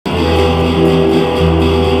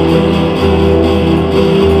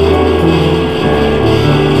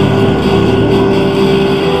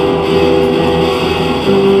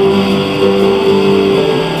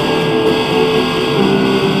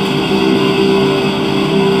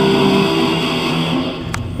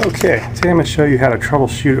Okay, today I'm going to show you how to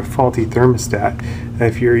troubleshoot a faulty thermostat.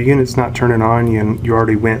 If your unit's not turning on and you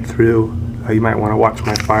already went through, you might want to watch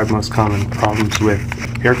my 5 most common problems with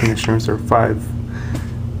air conditioners, or 5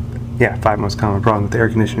 most common problems with air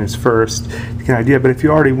conditioners first to get an idea. But if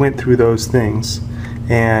you already went through those things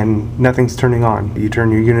and nothing's turning on, you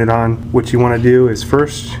turn your unit on, what you want to do is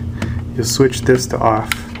first you'll switch this to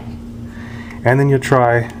off, and then you'll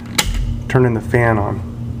try turning the fan on.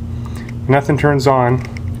 If nothing turns on,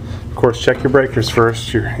 of course, check your breakers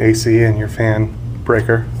first, your AC and your fan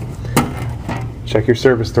breaker. Check your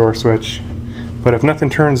service door switch. But if nothing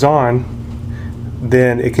turns on,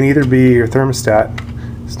 then it can either be your thermostat,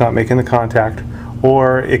 it's not making the contact,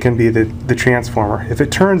 or it can be the transformer. If it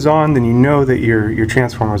turns on, then you know that your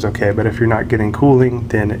transformer is okay, but if you're not getting cooling,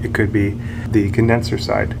 then it could be the condenser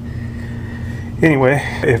side. Anyway,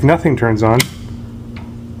 if nothing turns on,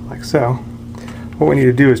 like so, what we need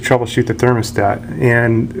to do is troubleshoot the thermostat.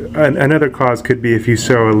 And another cause could be if you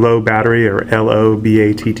show a low battery, or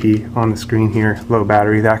LOBATT on the screen here, low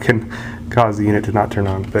battery, that can cause the unit to not turn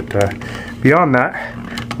on. But beyond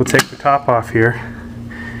that, we'll take the top off here,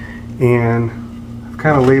 and I've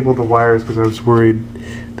kind of labeled the wires because I was worried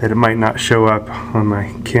that it might not show up on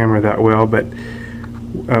my camera that well. But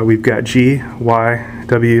we've got G, Y,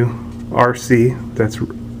 W, RC, that's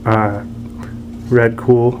red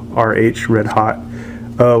cool, RH, red hot,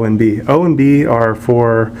 O and B. O and B are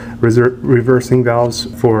for reversing valves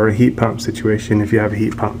for a heat pump situation. If you have a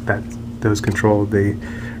heat pump, those control the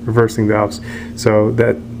reversing valves. So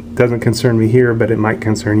that doesn't concern me here, but it might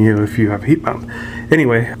concern you if you have a heat pump.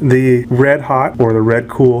 Anyway, the red hot or the red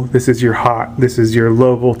cool, this is your hot, this is your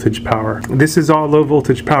low voltage power. This is all low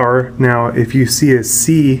voltage power. Now if you see a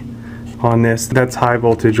C on this, that's high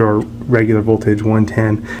voltage or regular voltage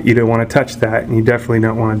 110. You don't want to touch that, and you definitely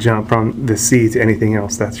don't want to jump from the C to anything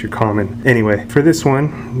else. That's your common. Anyway, for this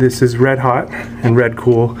one, this is red hot and red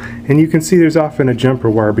cool, and you can see there's often a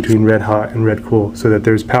jumper wire between red hot and red cool, so that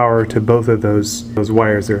there's power to both of those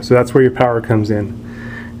wires there. So that's where your power comes in.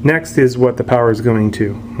 Next is what the power is going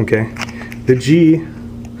to. Okay, the G,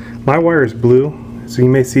 my wire is blue, so you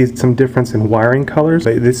may see some difference in wiring colors.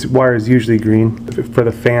 This wire is usually green for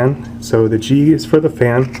the fan. So the G is for the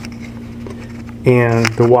fan, and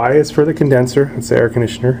the Y is for the condenser, it's the air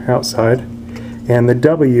conditioner outside, and the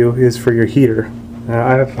W is for your heater.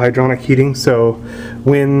 I have hydronic heating, so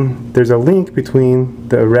when there's a link between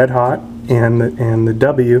the red hot and the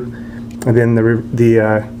W, and then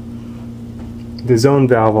the zone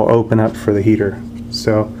valve will open up for the heater.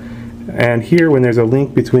 So, and here, when there's a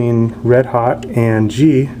link between red hot and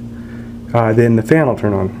G, then the fan will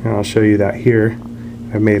turn on, and I'll show you that here.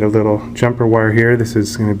 I've made a little jumper wire here. This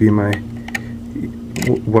is going to be my,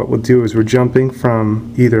 what we'll do is we're jumping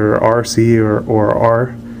from either RC or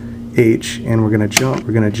RH, and we're going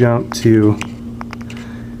to jump to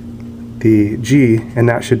the G, and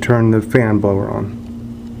that should turn the fan blower on.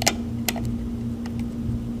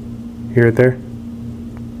 Hear it there?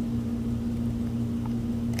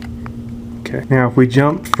 Okay. Now if we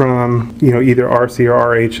jump from either RC or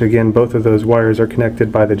RH, again both of those wires are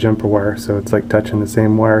connected by the jumper wire, so it's like touching the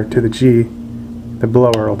same wire, to the G, the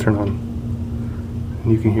blower will turn on.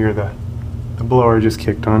 And you can hear the blower just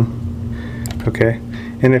kicked on. Okay,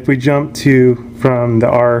 and if we jump from the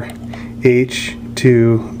RH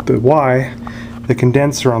to the Y, the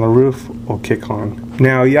condenser on the roof will kick on.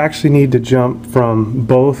 Now you actually need to jump from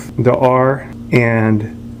both the R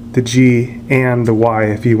and the G and the Y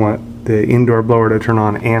if you want the indoor blower to turn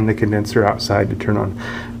on and the condenser outside to turn on.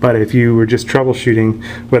 But if you were just troubleshooting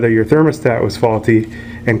whether your thermostat was faulty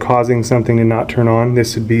and causing something to not turn on,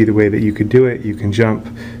 this would be the way that you could do it. You can jump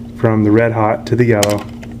from the red hot to the yellow,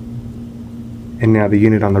 and now the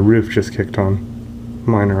unit on the roof just kicked on.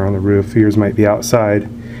 Mine are on the roof, yours might be outside,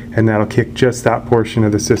 and that'll kick just that portion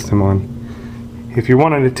of the system on. If you're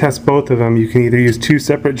wanting to test both of them, you can either use 2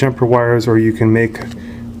 separate jumper wires, or you can make,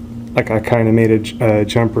 like I kind of made a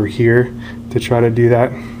jumper here to try to do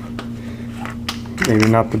that. Maybe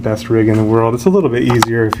not the best rig in the world. It's a little bit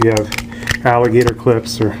easier if you have alligator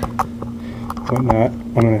clips or whatnot.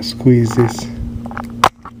 I'm going to squeeze this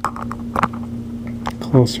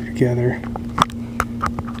closer together.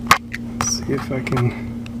 Let's see if I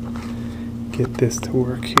can get this to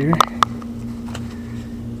work here.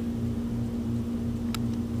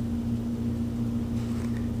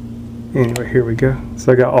 Anyway, here we go.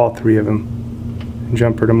 So I got all 3 of them.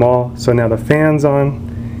 Jumpered them all. So now the fan's on,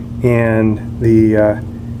 and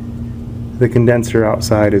the condenser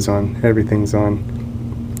outside is on. Everything's on.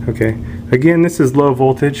 Okay. Again, this is low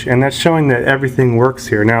voltage, and that's showing that everything works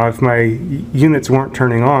here. Now, if my units weren't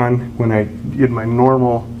turning on when I did my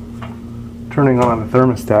normal turning on the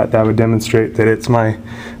thermostat, that would demonstrate that it's my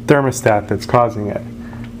thermostat that's causing it.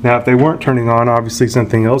 Now if they weren't turning on, obviously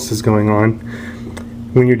something else is going on.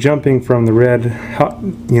 When you're jumping from the red,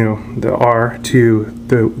 the R to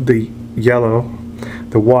the yellow,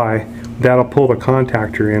 the Y, that'll pull the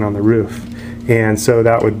contactor in on the roof. And so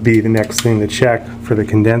that would be the next thing to check for the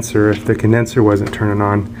condenser. If the condenser wasn't turning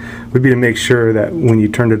on, would be to make sure that when you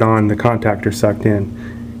turned it on, the contactor sucked in.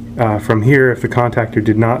 From here, if the contactor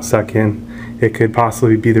did not suck in, it could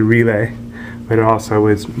possibly be the relay, but it also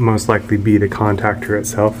would most likely be the contactor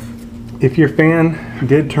itself. If your fan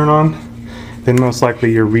did turn on, then most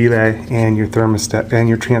likely your relay and your thermostat and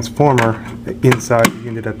your transformer inside the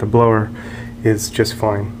unit at the blower is just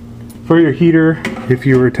fine. For your heater, if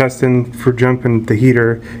you were testing for jumping the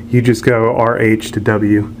heater, you just go RH to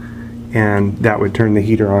W and that would turn the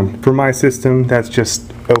heater on. For my system, that's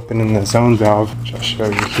just opening the zone valve, which I'll show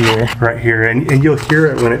you here, right here, and you'll hear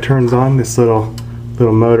it when it turns on. This little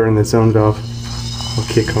motor in the zone valve will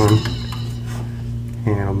kick on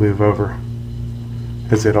and it'll move over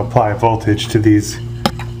as it'll apply voltage to these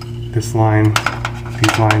lines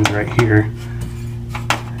right here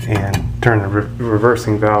and turn the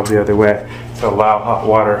reversing valve the other way to allow hot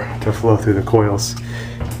water to flow through the coils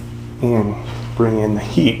and bring in the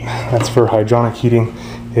heat. That's for hydronic heating.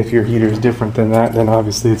 If your heater is different than that, then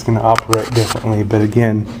obviously it's going to operate differently. But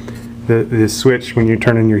again, the switch when you're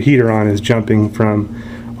turning your heater on is jumping from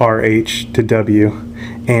RH to W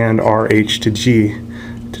and RH to G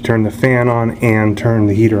to turn the fan on and turn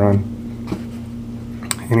the heater on.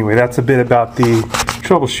 Anyway, that's a bit about the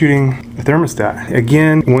troubleshooting a thermostat.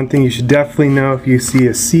 Again, one thing you should definitely know, if you see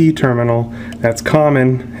a C terminal that's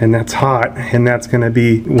common and that's hot, and that's going to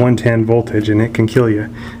be 110 voltage and it can kill you.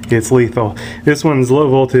 It's lethal. This one's low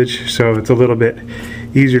voltage, so it's a little bit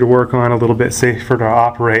easier to work on, a little bit safer to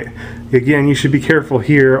operate. Again, you should be careful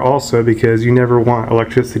here also because you never want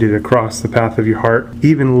electricity to cross the path of your heart.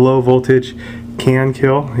 Even low voltage can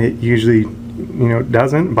kill. It usually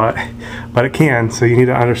doesn't, but it can, so you need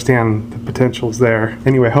to understand the potentials there.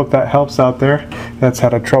 Anyway, hope that helps out there. That's how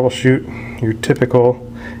to troubleshoot your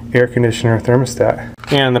typical air conditioner thermostat.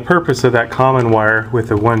 And the purpose of that common wire with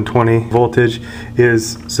the 120 voltage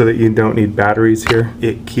is so that you don't need batteries here.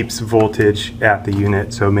 It keeps voltage at the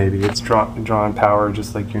unit, so maybe it's drawing power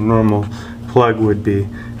just like your normal plug would be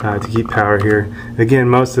to keep power here. Again,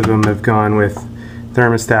 most of them have gone with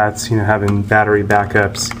thermostats, having battery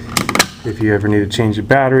backups. If you ever need to change the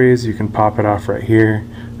batteries, you can pop it off right here,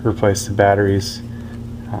 replace the batteries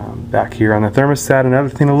back here on the thermostat. Another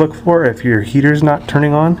thing to look for, if your heater's not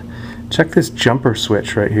turning on, check this jumper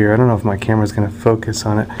switch right here. I don't know if my camera's going to focus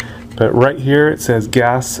on it, but right here it says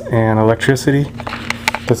gas and electricity.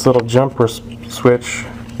 This little jumper switch,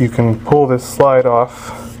 you can pull this slide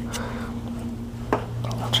off.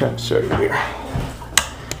 I'll try to show you here.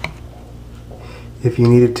 If you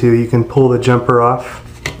needed to, you can pull the jumper off.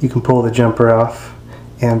 You can pull the jumper off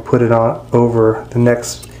and put it on over the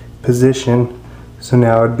next position. So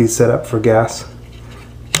now it would be set up for gas.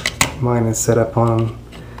 Mine is set up on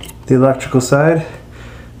the electrical side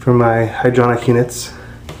for my hydronic units.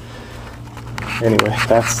 Anyway,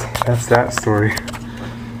 that's that story.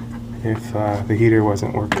 If the heater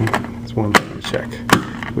wasn't working, that's one thing to check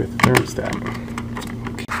with the thermostat.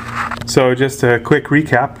 Okay. So just a quick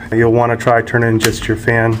recap, you'll want to try turning just your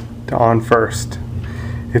fan to on first.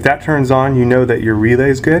 If that turns on, you know that your relay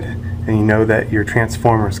is good and you know that your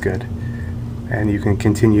transformer is good, and you can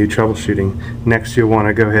continue troubleshooting. Next, you'll want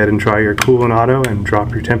to go ahead and try your coolant auto and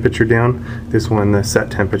drop your temperature down. This one, the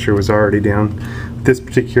set temperature was already down. With this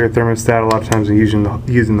particular thermostat, a lot of times we're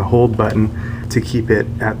using the hold button to keep it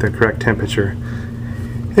at the correct temperature.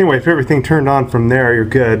 Anyway, if everything turned on from there, you're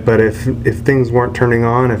good. But if things weren't turning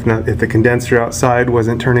on, if the condenser outside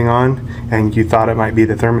wasn't turning on, and you thought it might be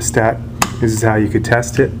the thermostat, this is how you could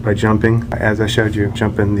test it, by jumping, as I showed you,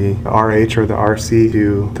 jumping the RH or the RC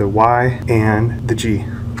to the Y and the G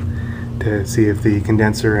to see if the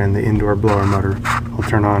condenser and the indoor blower motor will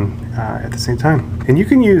turn on at the same time. And you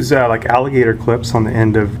can use like alligator clips on the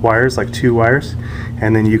end of wires, like 2 wires,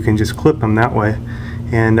 and then you can just clip them that way.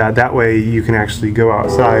 And that way you can actually go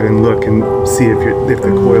outside and look and see if the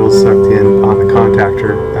coil's sucked in